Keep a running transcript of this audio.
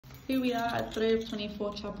Here we are at 3 of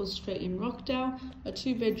 24 Chapel Street in Rockdale, a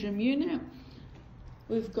 2-bedroom unit.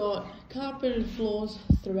 We've got carpeted floors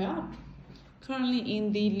throughout. Currently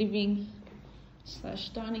in the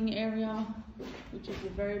living/dining area, which is a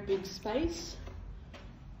very big space.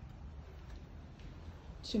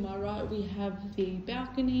 To my right we have the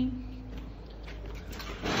balcony.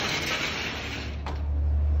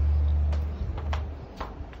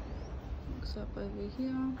 Looks up over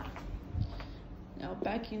here. Now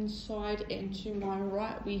back inside and to my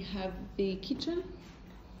right we have the kitchen.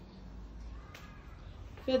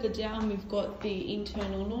 Further down we've got the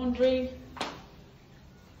internal laundry.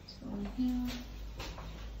 So here.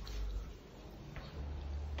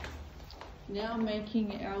 Now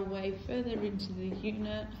making our way further into the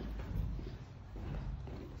unit.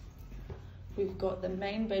 We've got the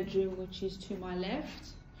main bedroom, which is to my left,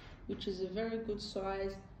 which is a very good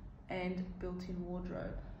size and built-in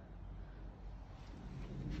wardrobe.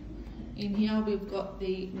 In here we've got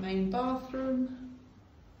the main bathroom,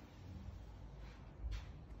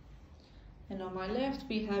 and on my left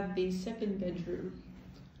we have the second bedroom,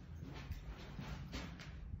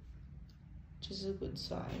 which is a good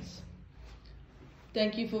size.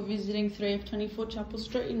 Thank you for visiting 3 of 24 Chapel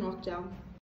Street in Rockdale.